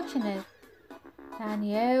less fortunate than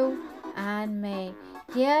you and me.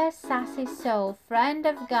 Dear Sassy Soul, Friend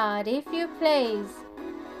of God, if you please,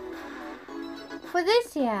 for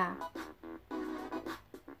this year,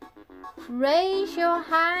 raise your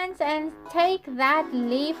hands and take that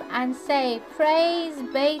leap and say, praise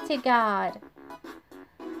be to God.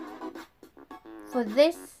 For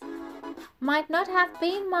this might not have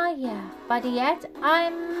been my year, but yet I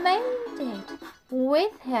made it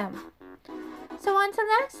with Him. So until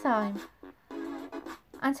next time,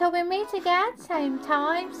 until we meet again, same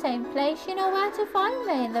time, same place, you know where to find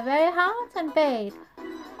me, in the very heart and beat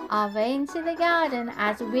of Into the Garden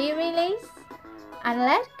as we release and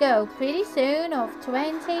let go pretty soon of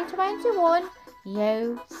 2021.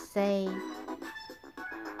 You see.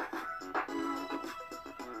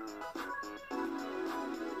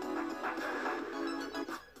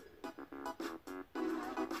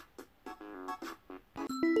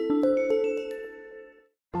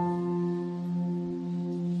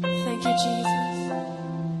 Thank you, Jesus.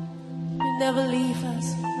 You never leave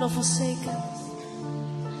us nor forsake us.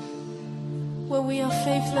 When we are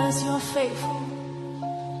faithless, you are faithful.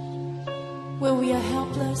 When we are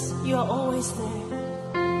helpless, you are always there.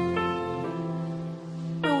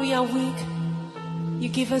 When we are weak, you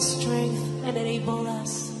give us strength and enable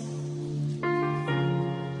us.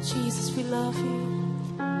 Jesus, we love you.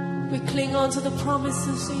 We cling on to the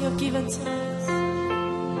promises you have given to us.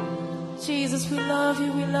 Jesus, we love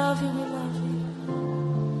you, we love you, we love you.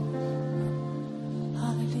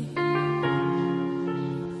 Hallelujah.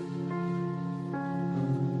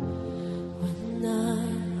 When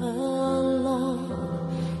I'm alone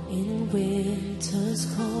in winter's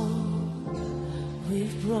cold,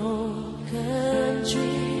 with broken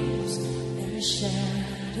dreams and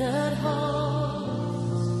shattered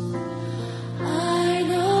hopes, I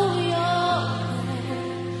know you're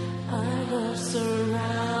there. I know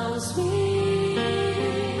surrounds me.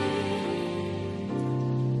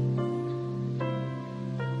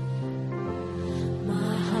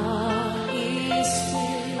 My heart is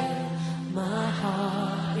still, my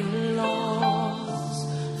heart belongs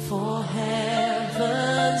for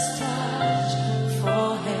heaven's touch, for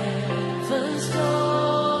heaven's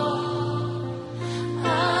door.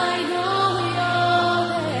 I know you're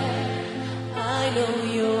there, I know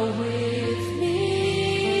you're with me.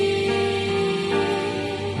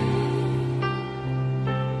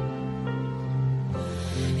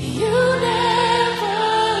 You never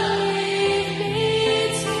leave me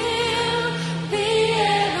till the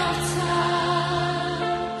end of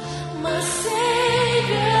time. My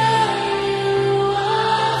Savior, you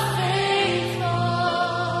are faithful.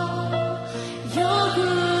 You're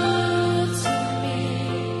good to me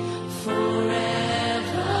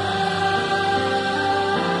forever.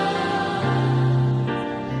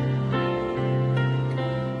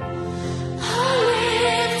 I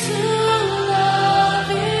live to love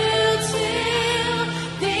you till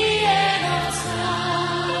the end of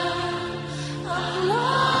time. I'm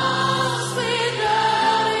lost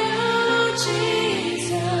without you,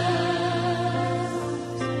 Jesus.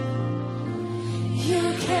 You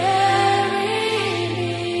carry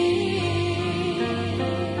me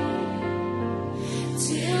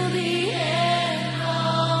till the end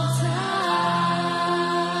of time.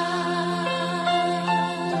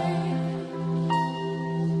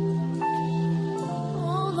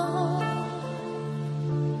 Oh Lord,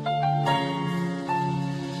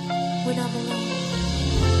 when I'm alone,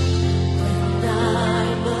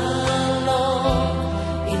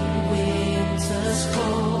 in winter's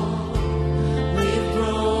cold, with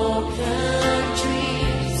broken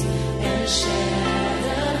dreams and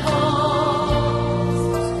shattered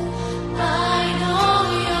hopes, I know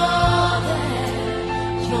you're there.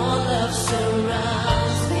 Your love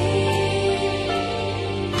surrounds me.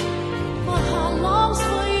 My heart longs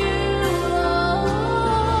for you, Lord.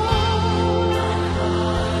 My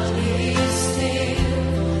heart is still,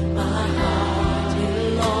 my heart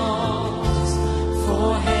belongs for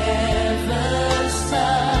heaven's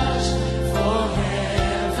touch, for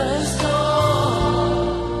heaven's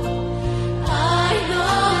door. I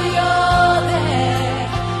know you're there,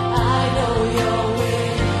 I know you're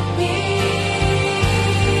with me.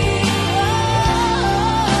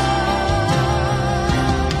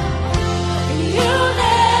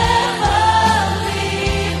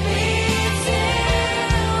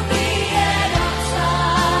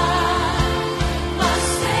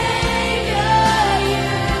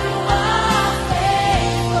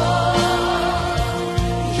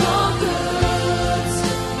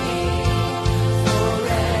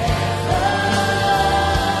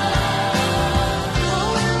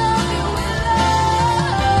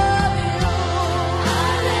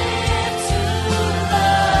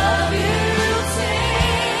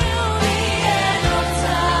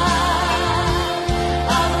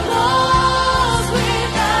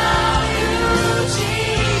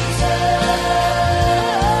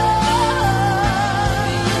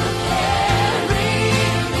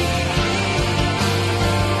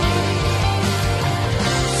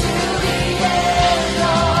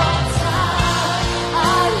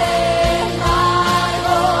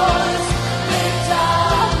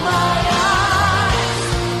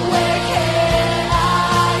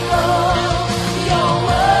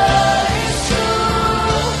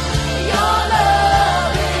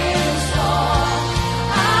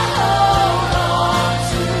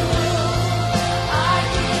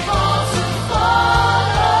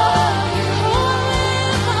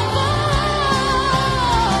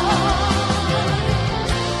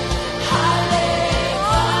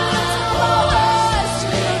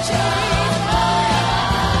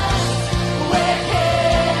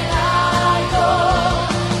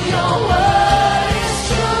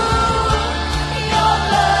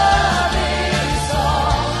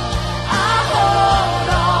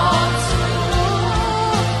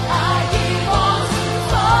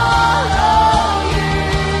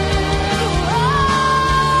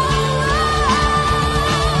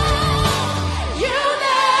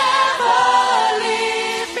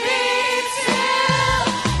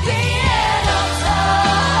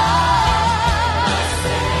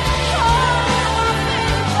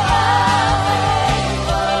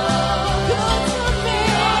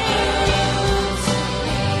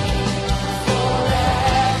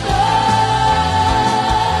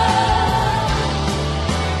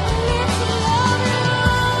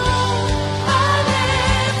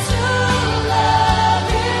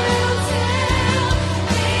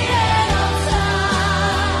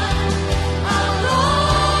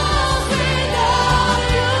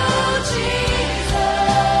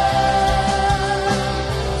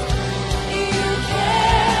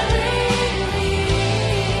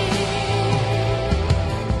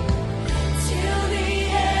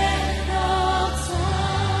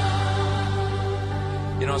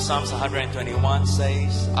 know, Psalms 121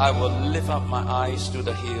 says, I will lift up my eyes to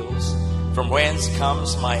the hills. From whence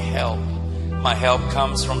comes my help? My help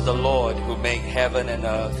comes from the Lord who made heaven and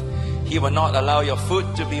earth. He will not allow your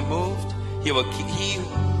foot to be moved. He who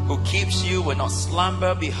keeps you will not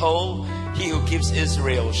slumber. Behold, he who keeps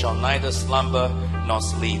Israel shall neither slumber nor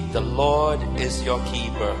sleep. The Lord is your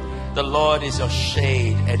keeper. The Lord is your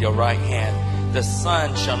shade at your right hand. The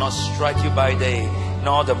sun shall not strike you by day,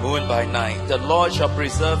 nor the moon by night. The Lord shall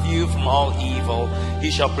preserve you from all evil.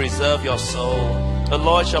 He shall preserve your soul. The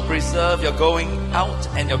Lord shall preserve your going out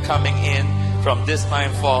and your coming in from this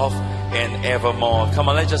time forth and evermore. Come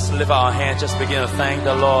on, let's just lift our hands, just begin to thank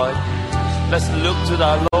the Lord. Let's look to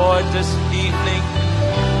the Lord this evening.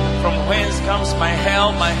 From whence comes my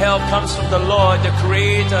help? My help comes from the Lord, the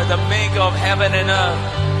Creator, the Maker of heaven and earth.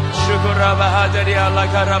 Let's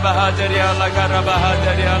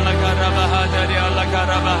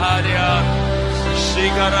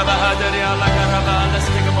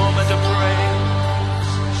take a moment to pray.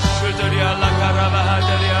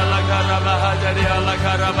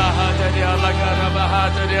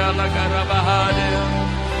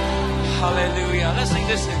 Hallelujah. Let's sing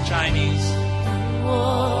this in Chinese.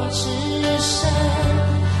 我只身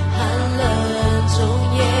寒冷中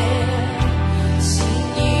夜，心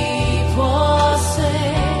已破碎，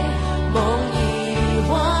梦已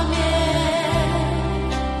幻灭，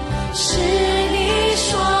是你双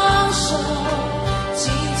手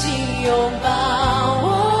紧紧拥抱我，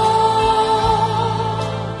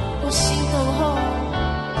我心等候，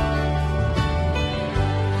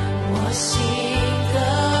我心等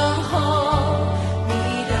候你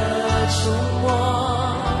的触摸。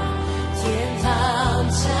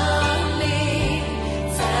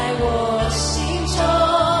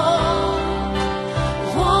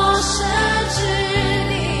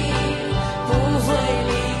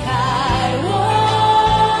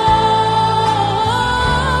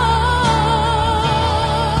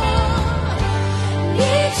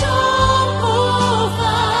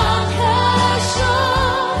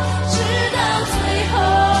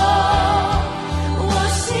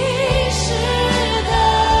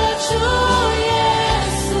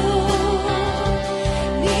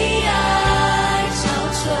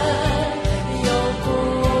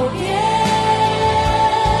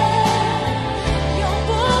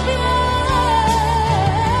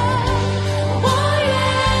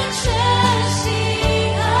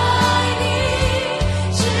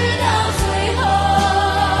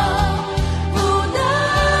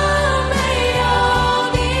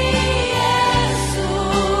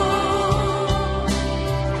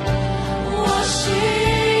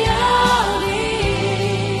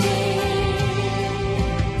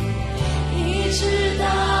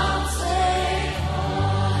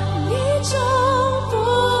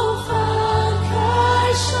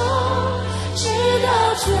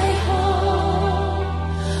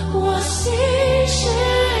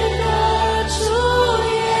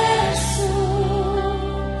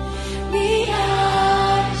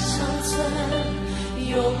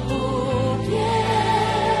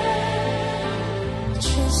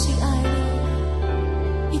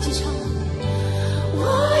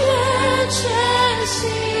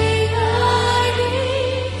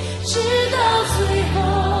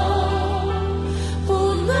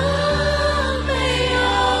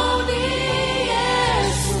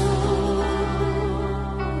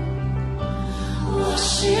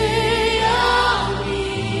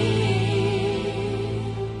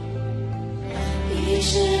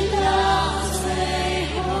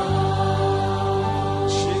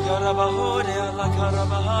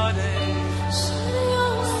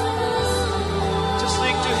Just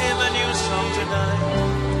sing to Him a new song tonight.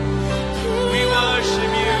 We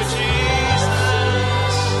worship you,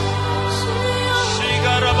 Jesus.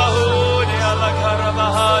 Shigarabahode,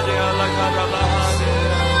 alakarabahade, alakarabahade.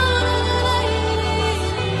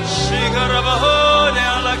 Shigarabahode,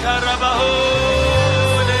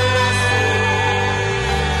 alakarabahode.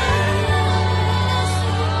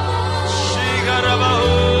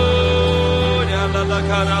 Shigarabahode,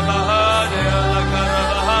 alakarabahade,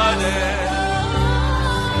 alakarabahade.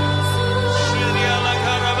 Shiri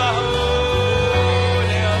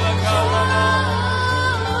alakarabahode, alakarabahade.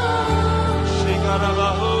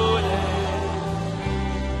 Shigarabahode.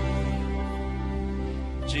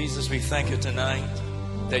 Jesus, we thank you tonight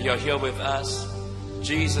that you're here with us.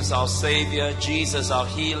 Jesus, our Savior. Jesus, our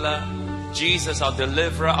healer. Jesus, our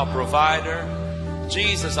deliverer, our provider.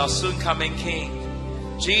 Jesus, our soon-coming King.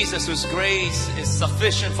 Jesus, whose grace is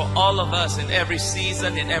sufficient for all of us in every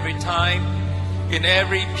season, in every time, in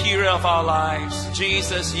every period of our lives.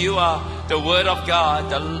 Jesus, you are the Word of God,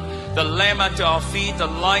 the lamp unto our feet, the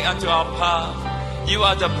light unto our path. You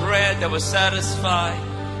are the bread that will satisfy.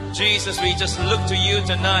 Jesus, we just look to you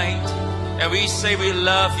tonight, and we say we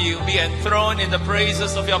love you. Be enthroned in the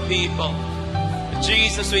praises of your people.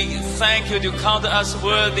 Jesus, we thank you to count us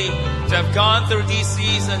worthy to have gone through these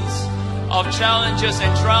seasons of challenges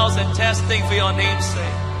and trials and testing for your name's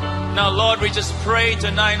sake. Now, Lord, we just pray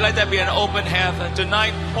tonight, let there be an open heaven.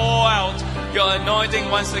 Tonight, pour out your anointing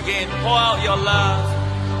once again. Pour out your love.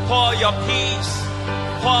 Pour out your peace.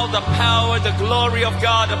 Pour out the power, the glory of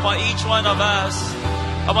God upon each one of us.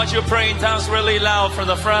 I want you to pray in tongues really loud from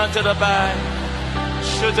the front to the back.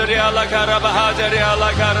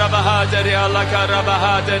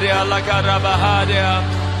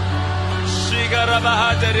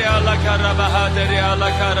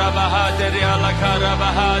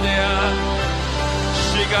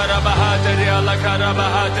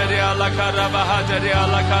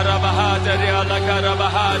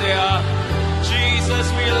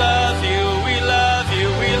 Jesus, we love you, we love you,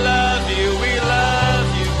 we love you, we love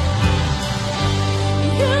you.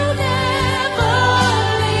 You never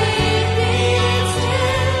leave me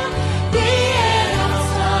till the end of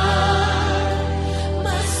time.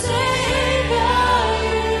 My Savior,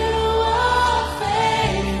 you are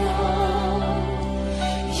faithful.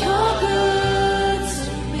 You're good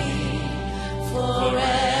to me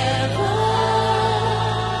forever.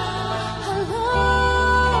 I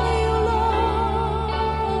love you, Lord.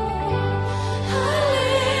 I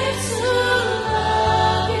live to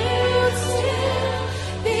love you till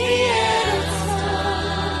the end of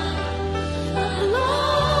time. I'm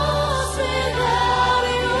lost without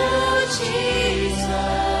you, Jesus.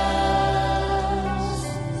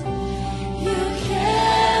 You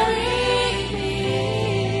carry me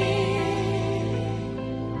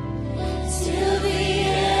till the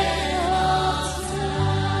end of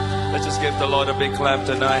time. Let's just give the Lord a big clap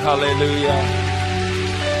tonight. Hallelujah.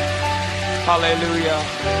 Hallelujah.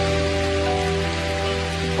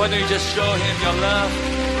 Why don't you just show him your love?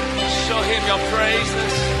 Show him your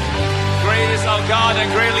praises. Great is our God and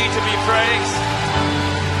greatly to be praised.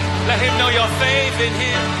 Let him know your faith in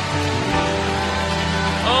him.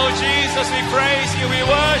 Oh Jesus, we praise you, we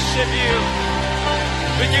worship you.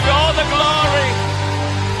 We give you all the glory.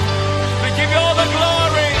 We give you all the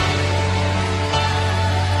glory.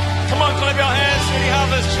 Come on, clap your hands, City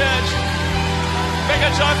Harvest Church. Make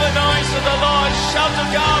a joyful noise to the Lord. Shout to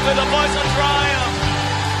God with a voice of triumph.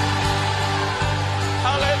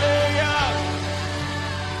 Hallelujah.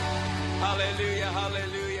 Hallelujah,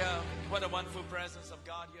 hallelujah. What a wonderful presence of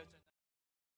God here tonight.